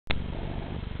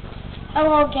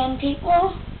Hello again,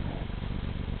 people.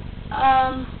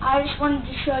 I just wanted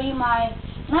to show you my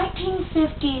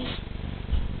 1950's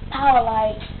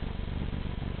powelite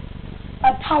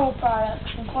Powell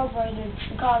Products Incorporated,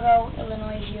 Chicago,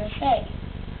 Illinois, USA.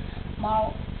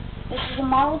 This is a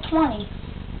Model 20,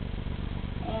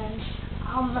 and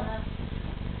I'm gonna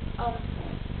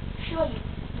show you.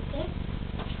 Okay?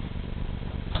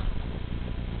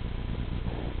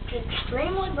 It's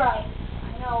extremely bright.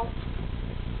 I know.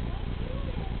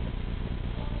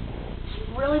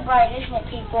 Really bright, isn't it,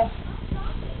 people?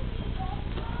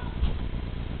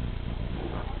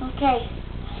 Okay,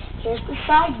 here's the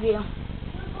side view.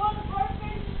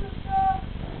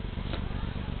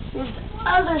 Here's the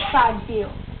other side view.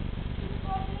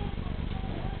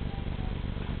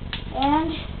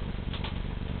 And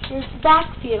here's the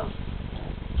back view.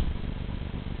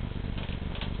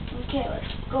 Okay,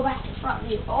 let's go back to the front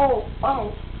view. Oh,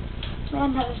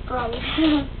 man, that is bright.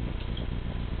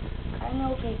 I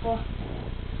know, people.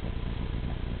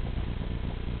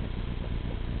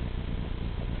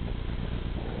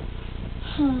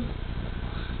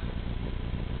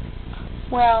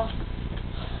 Well,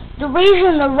 the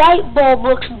reason the right bulb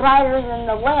looks brighter than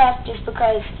the left is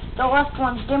because the left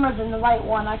one's dimmer than the right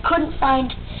one. I couldn't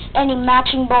find any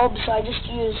matching bulbs, so I just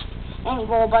used any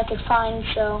bulb I could find.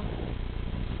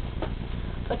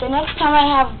 But the next time I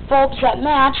have bulbs that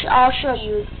match, I'll show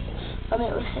you.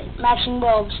 With matching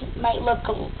bulbs, it might look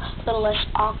a little less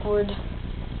awkward.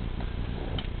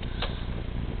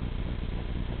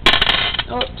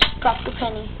 Oops, dropped the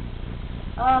penny.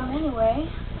 Anyway.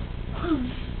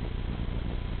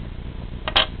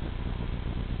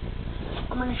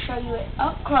 I'm going to show you it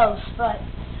up close, but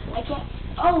I can't.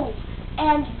 Oh,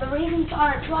 and the reason it's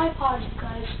on a tripod is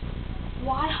because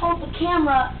why hold the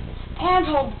camera and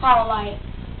hold the powelite?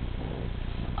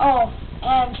 Oh,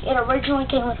 and it originally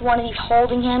came with one of these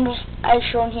holding handles as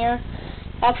shown here.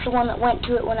 That's the one that went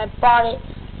to it when I bought it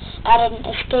at an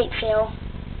estate sale.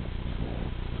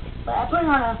 But I put it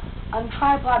on a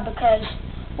tripod because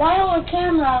why hold a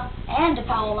camera and a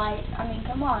powelite? I mean,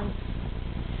 come on.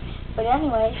 But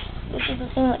anyways, this is the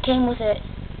thing that came with it.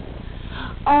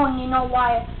 Oh, and you know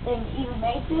why they even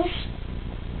made this?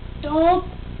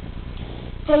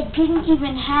 They didn't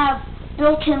even have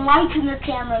built-in lights in their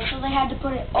camera, so they had to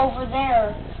put it over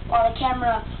there while the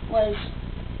camera was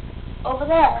over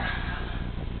there.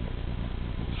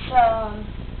 So,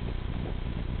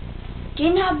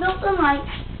 didn't have built-in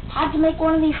lights, had to make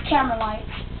one of these camera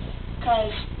lights,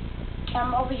 because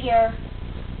camera over here,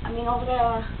 over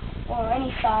there, or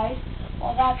any side,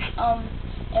 well, that's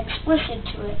explicit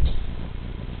to it.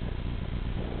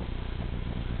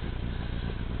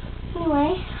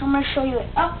 Anyway, I'm going to show you it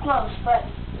up close, but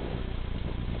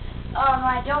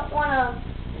I don't want to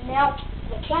melt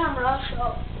the camera,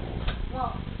 so,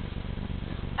 well,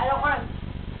 I don't want to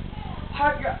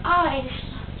hurt your eyes,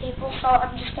 people, so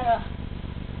I'm just going to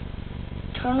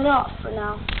turn it off for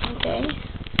now, okay?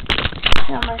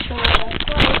 And I'm going to show you that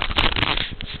close.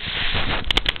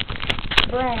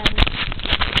 Brand.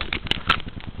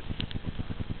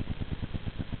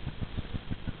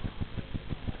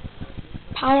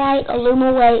 Powelite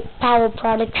alum-a-wate Powell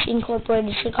Products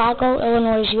Incorporated, Chicago,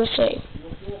 Illinois, USA.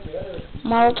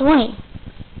 Model 20.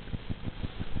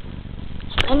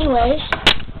 Anyways,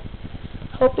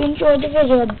 hope you enjoyed the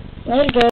video. Later, guys.